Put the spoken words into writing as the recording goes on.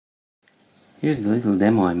Here's the little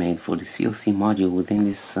demo I made for the CLC module within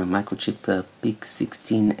this microchip PIC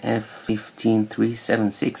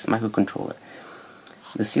 16F15376 microcontroller.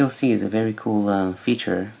 The CLC is a very cool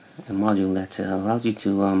feature, a module that allows you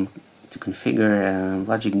to configure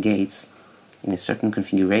logic gates in a certain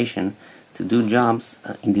configuration to do jobs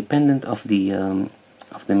independent of the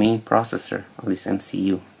main processor of this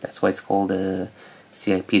MCU. That's why it's called the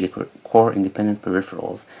CIP, the Core Independent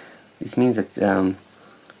Peripherals. This means that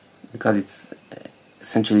because it's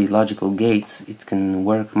essentially logical gates, it can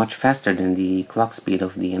work much faster than the clock speed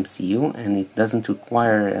of the MCU, and it doesn't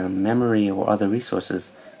require memory or other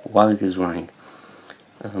resources while it is running.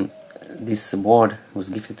 This board was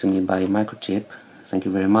gifted to me by Microchip. Thank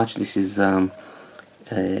you very much. This is an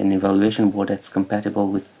evaluation board that's compatible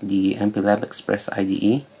with the MPLAB Express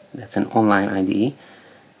IDE. That's an online IDE,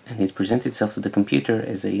 and it presents itself to the computer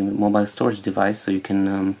as a mobile storage device, so you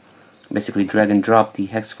can basically drag and drop the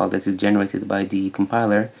hex file that is generated by the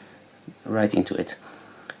compiler right into it.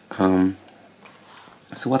 So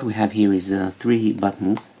what we have here is 3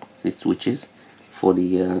 buttons, these switches, for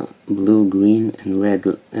the blue, green and red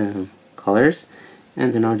colors,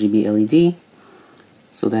 and an RGB LED,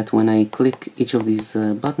 so that when I click each of these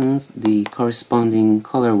buttons, the corresponding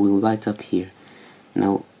color will light up here.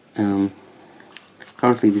 Now,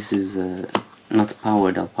 currently this is not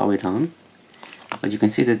powered. I'll power it on. But you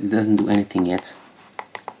can see that it doesn't do anything yet.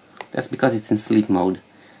 That's because it's in sleep mode.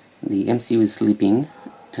 The MCU is sleeping,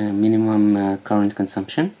 minimum current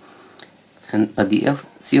consumption, but the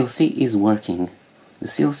CLC is working. The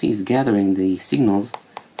CLC is gathering the signals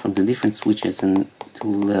from the different switches, and it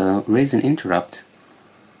will raise an interrupt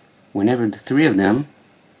whenever the 3 of them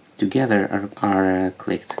together are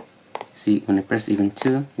clicked. See, when I press even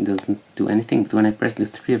 2, it doesn't do anything, but when I press the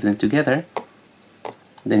 3 of them together,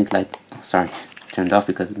 then it turned off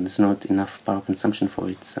because there's not enough power consumption for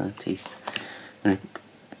its taste. When I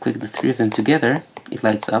click the 3 of them together, it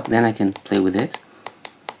lights up, then I can play with it.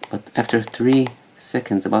 But after 3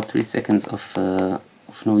 seconds, about 3 seconds of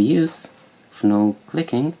no use, of no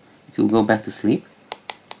clicking, it will go back to sleep.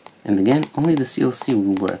 And again, only the CLC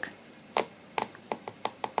will work.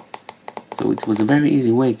 So it was a very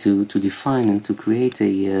easy way to define and to create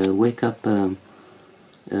a wake-up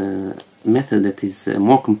method that is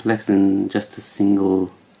more complex than just a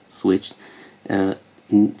single switch. In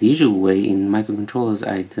the usual way, in microcontrollers,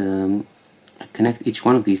 I'd connect each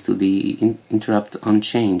one of these to the interrupt on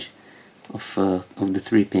change of the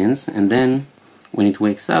 3 pins, and then when it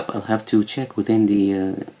wakes up, I'll have to check within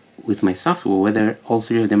the with my software whether all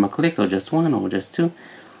 3 of them are clicked, or just 1, or just 2.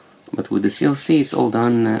 But with the CLC, it's all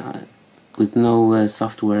done with no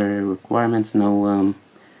software requirements, no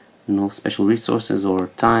special resources or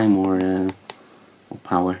time or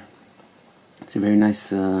power. It's a very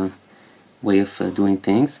nice way of doing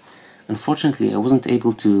things. Unfortunately, I wasn't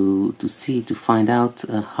able to find out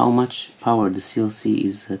how much power the CLC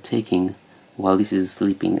is taking while this is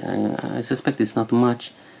sleeping. I suspect it's not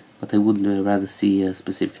much, but I would rather see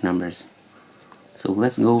specific numbers. So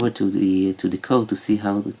let's go over to the code to see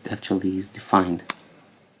how it actually is defined.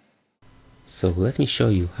 So let me show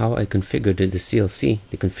you how I configured the CLC,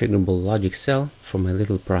 the Configurable Logic Cell, for my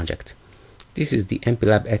little project. This is the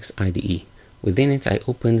MPLAB X IDE. Within it I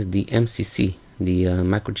opened the MCC, the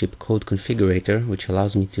microchip code configurator, which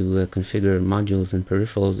allows me to configure modules and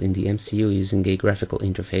peripherals in the MCU using a graphical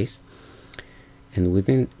interface. And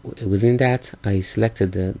within that I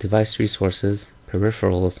selected the device resources,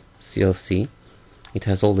 peripherals, CLC. It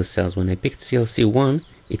has all the cells. When I picked CLC 1,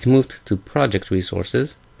 it moved to project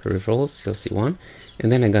resources, peripherals, CLC 1,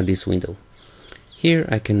 and then I got this window. Here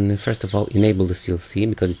I can first of all enable the CLC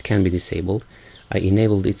because it can be disabled. I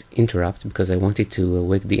enabled its interrupt because I wanted to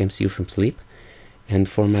wake the MCU from sleep, and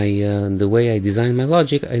for my the way I design my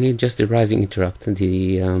logic, I need just the rising interrupt,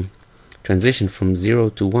 the transition from 0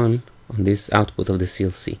 to 1 on this output of the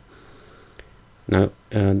CLC. Now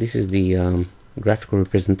this is the graphical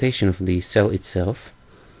representation of the cell itself,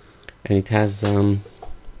 and it has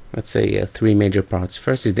let's say 3 major parts.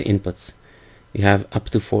 First is the inputs. You have up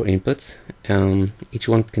to 4 inputs. Each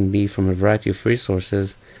one can be from a variety of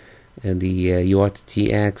resources. The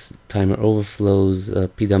UART-TX, timer overflows,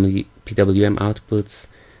 PWM outputs,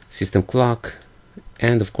 system clock,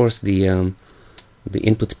 and of course the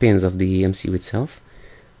input pins of the MCU itself.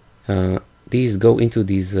 These go into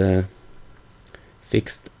these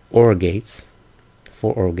fixed OR gates,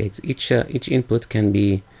 4 OR gates. Each input can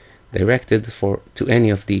be directed to any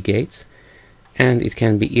of the gates, and it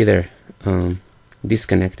can be either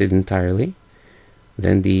disconnected entirely,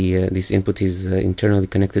 then this input is internally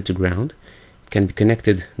connected to ground. It can be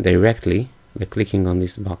connected directly by clicking on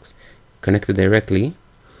this box, connected directly,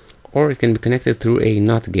 or it can be connected through a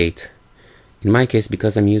NOT gate. In my case,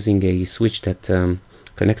 because I'm using a switch that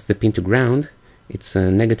connects the pin to ground, it's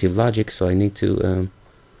negative logic, so I need to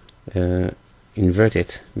invert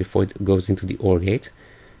it before it goes into the OR gate.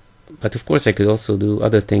 But of course I could also do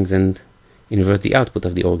other things and invert the output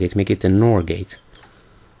of the OR gate, make it a NOR gate.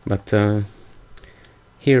 But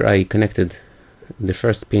here I connected the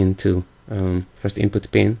first pin to first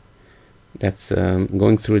input pin. That's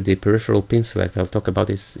going through the peripheral pin select. I'll talk about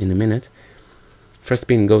this in a minute. First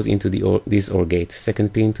pin goes into this OR gate,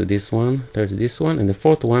 second pin to this one, third to this one, and the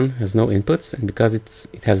fourth one has no inputs, and because it's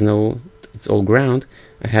all ground,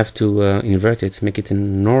 I have to invert it, make it a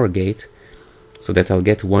NOR gate, so that I'll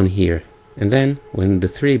get one here. And then when the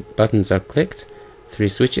three buttons are clicked, three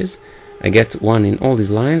switches, I get one in all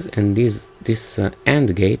these lines, and this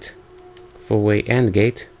AND gate, four-way AND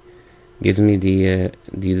gate, gives me the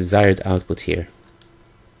desired output here.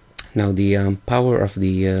 Now the power of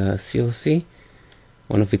the CLC,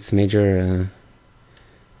 one of its major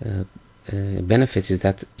benefits is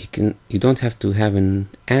that you don't have to have an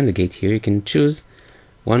AND gate here. You can choose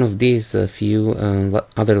one of these few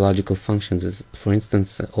other logical functions, for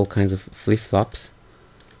instance all kinds of flip-flops,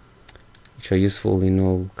 which are useful in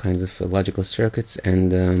all kinds of logical circuits,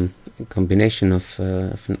 and a combination of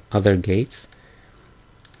other gates,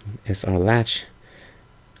 SR latch.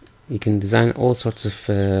 You can design all sorts of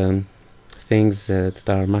things that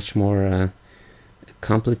are much more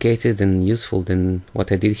complicated and useful than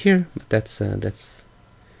what I did here, but that's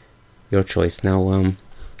your choice. Now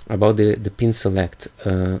about the pin select,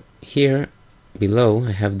 here below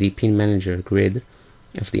I have the pin manager grid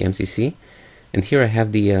of the MCC, and here I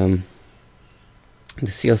have the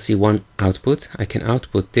CLC1 output. I can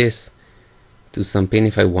output this to some pin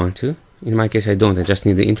if I want to. In my case I don't, I just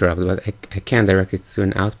need the interrupt, but I can direct it to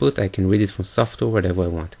an output. I can read it from software, whatever I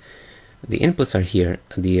want. The inputs are here.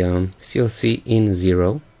 The CLC in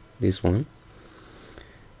 0, this one,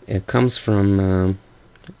 it comes from,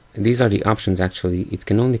 these are the options actually. It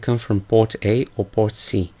can only come from port A or port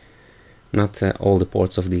C, not all the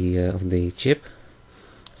ports of the chip.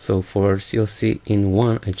 So for CLC in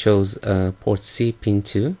 1 I chose port C pin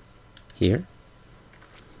 2 here.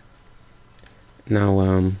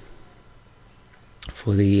 Now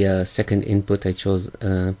for the second input I chose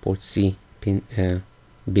port C pin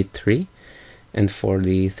bit 3, and for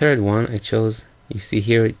the third one I chose, you see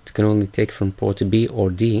here it can only take from port B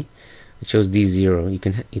or D. I chose D0.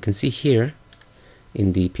 You can see here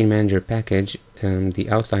in the pin manager package the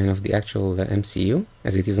outline of the actual MCU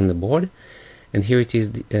as it is on the board, and here it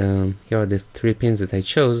is. Here are the three pins that I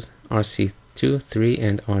chose: RC2, 3,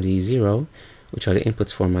 and RD0, which are the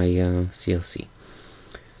inputs for my CLC.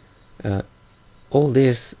 All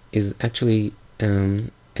this is actually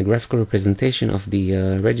a graphical representation of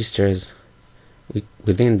the registers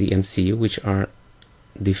within the MCU, which are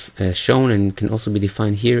shown and can also be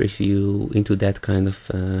defined here if you into that kind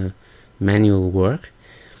of manual work.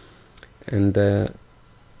 And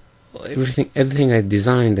everything I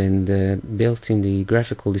designed and built in the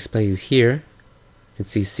graphical display is here. You can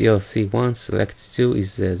see CLC1 select 2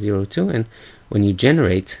 is 02, and when you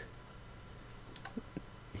generate,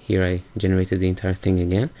 here I generated the entire thing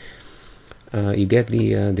again. You get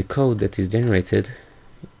the code that is generated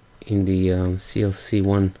in the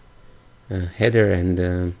CLC1 header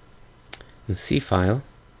and C file.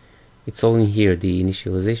 It's all in here, the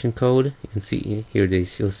initialization code. You can see here the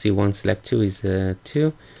CLC1 select 2 is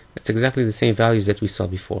 2. That's exactly the same values that we saw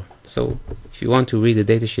before. So if you want to read the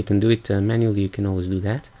datasheet and do it manually, you can always do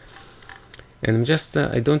that. And I'm just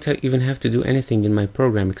I don't even have to do anything in my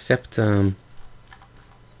program except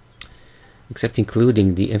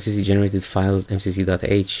including the MCC generated files,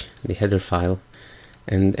 mcc.h, the header file,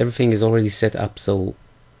 and everything is already set up. So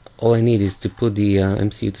all I need is to put the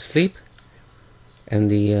MCU to sleep, and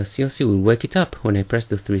the CLC will wake it up when I press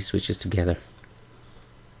the three switches together.